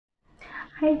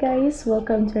Hi guys,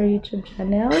 welcome to our YouTube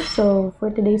channel. So for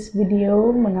today's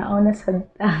video, mga ona sa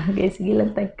guys, sige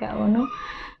lang tagka no.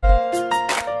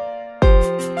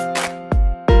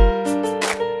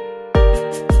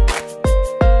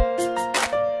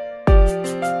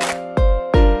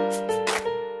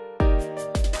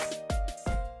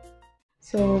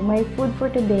 So my food for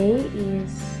today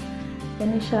is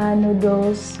siya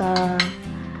noodles sa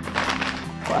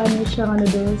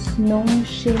noodles,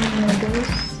 Nongshim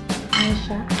noodles.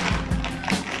 Siya.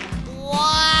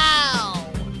 Wow!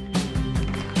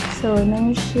 So,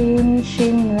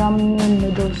 Nongshim ramyun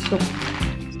noodle soup.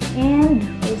 And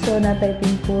also natay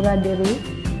tempura diri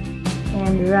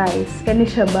and rice. Kani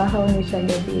siya bahaw ni siya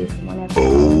gabi.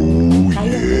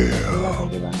 Kaya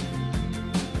ko diba?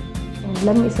 And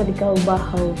lami isa di ka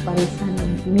bahaw para sa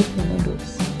meat na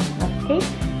noodles. Okay?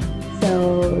 So,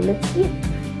 let's eat.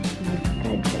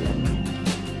 Magkad ka lang yan.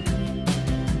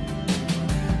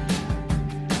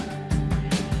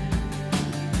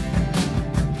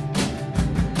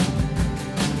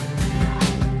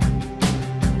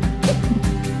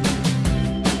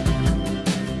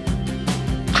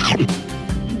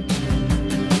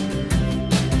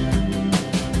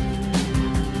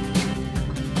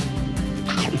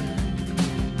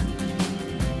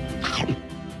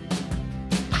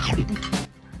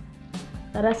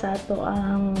 Para sa ato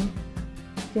ang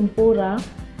tempura,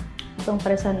 itong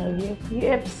paresan ng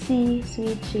UFC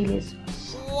sweet chili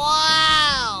sauce.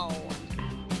 Wow!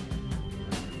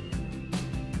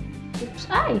 Oops,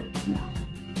 ay!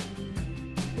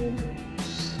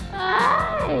 Oops,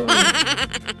 ay!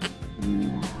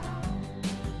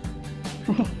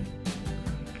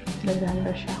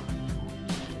 Gaganda siya.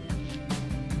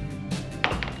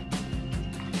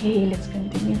 Okay, let's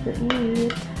continue to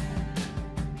eat.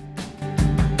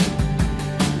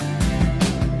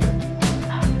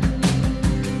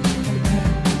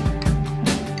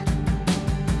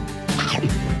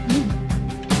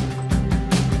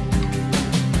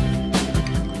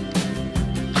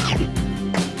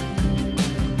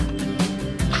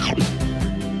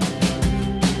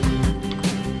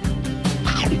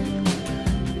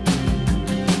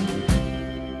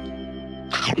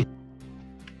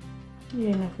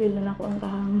 Yan, na-feel na ako ang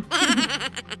kahang.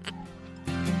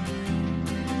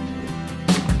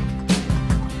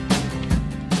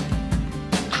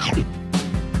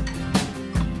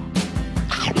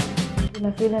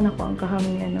 Na-feel na ako ang kahang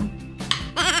niya, no?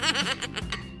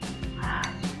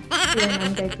 Yan,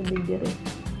 ang kahit tubig diri.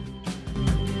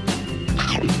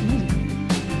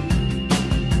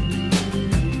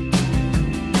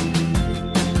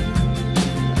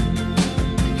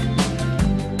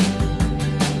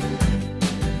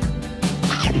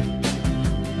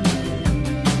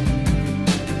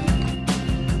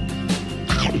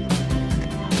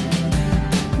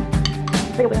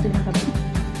 Pero ko yung sinasabi.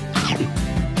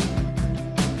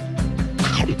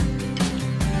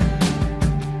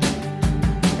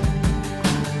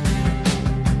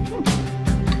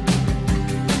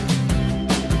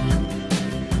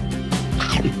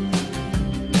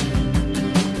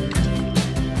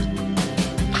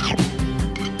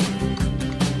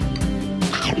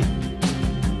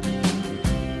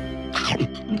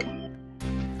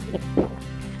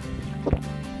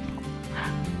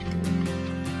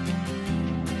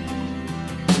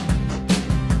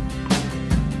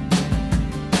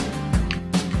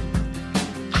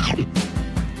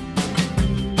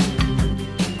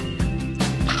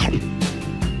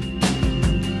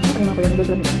 Ako yung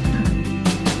gusto nito.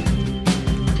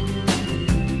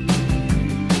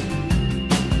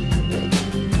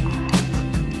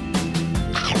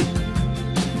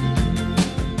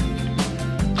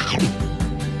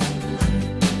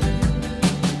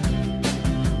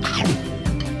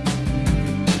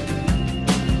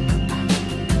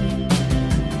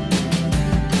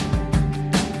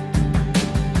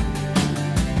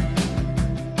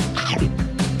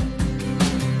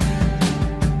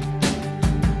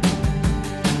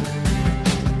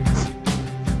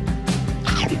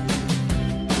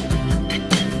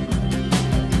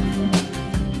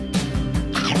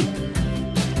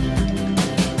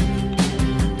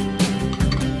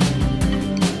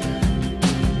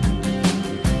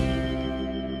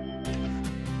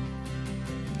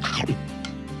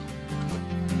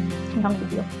 Ang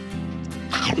video.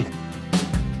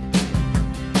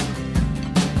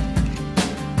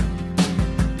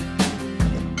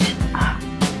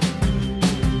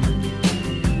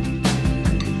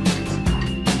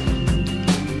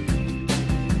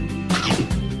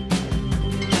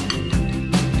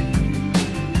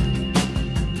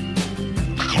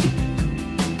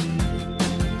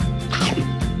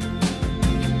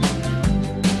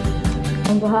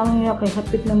 Anghang niya kay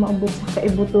hapit na maabot sa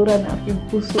kaibuturan na aking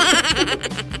puso.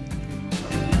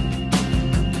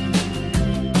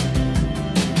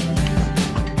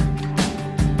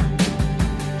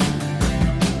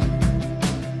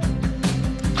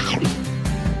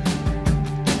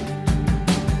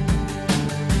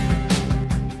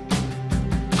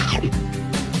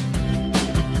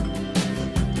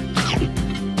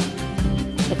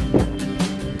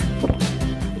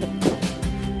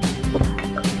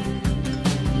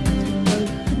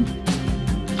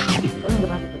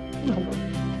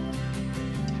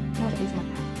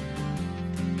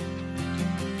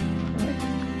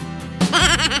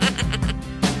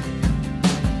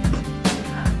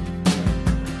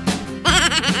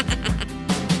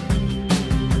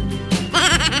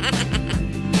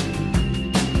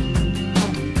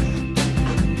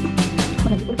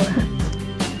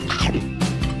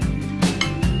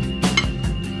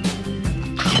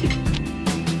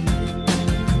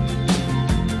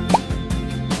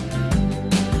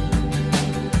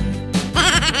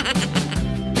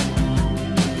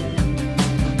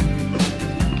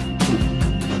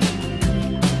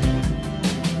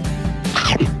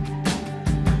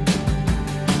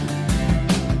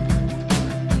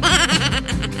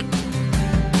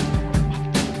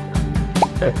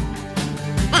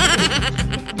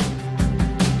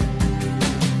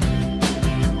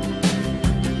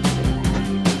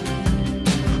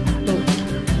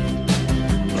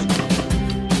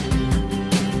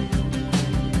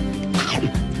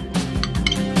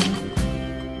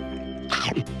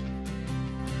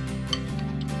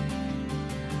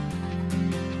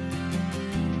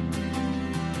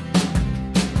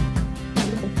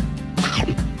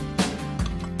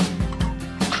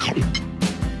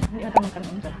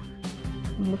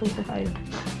 Busog tayo.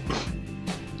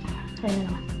 Kaya na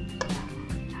naman.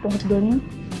 Tungkol doon.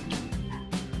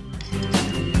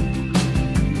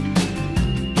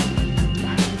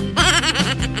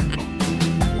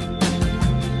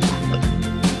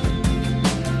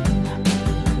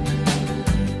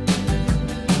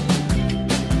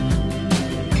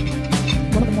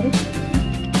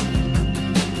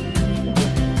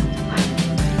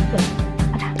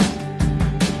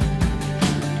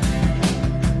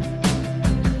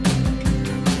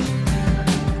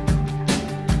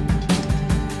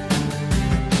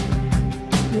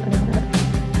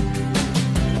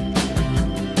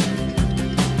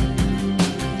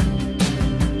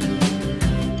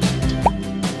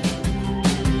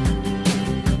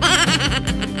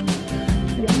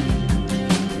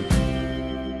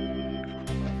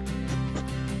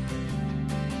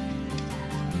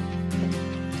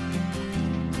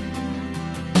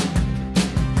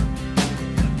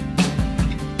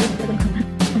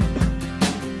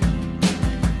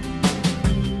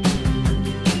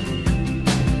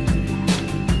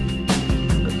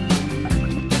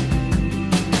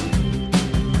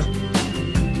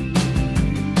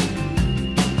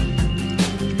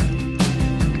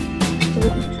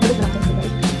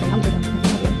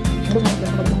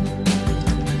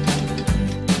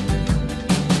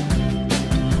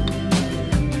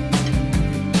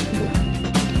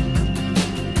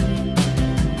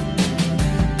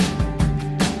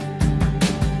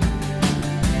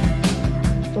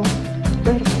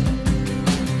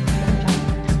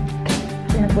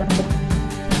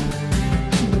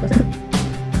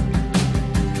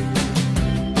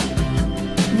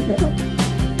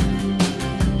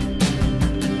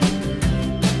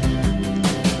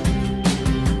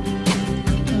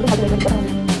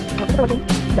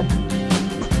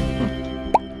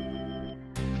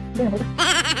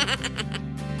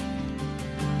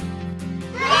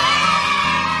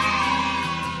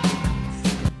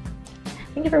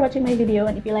 Thank you for watching my video,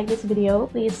 and if you like this video,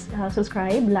 please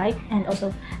subscribe, like, and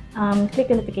also click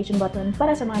the notification button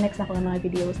para sa mga next na akong mga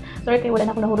videos. Sorry kay wala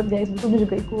na ako nahurot guys, busog na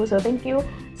juga ko. So thank you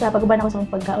sa pag-uban ako sa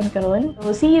akong pagkaon karon.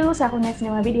 So see you sa akong next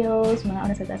na mga videos, mga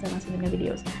una sa mga sunod na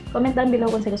videos. Comment down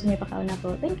below kung sa gusto niyo ipakaon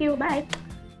ako. Thank you, bye!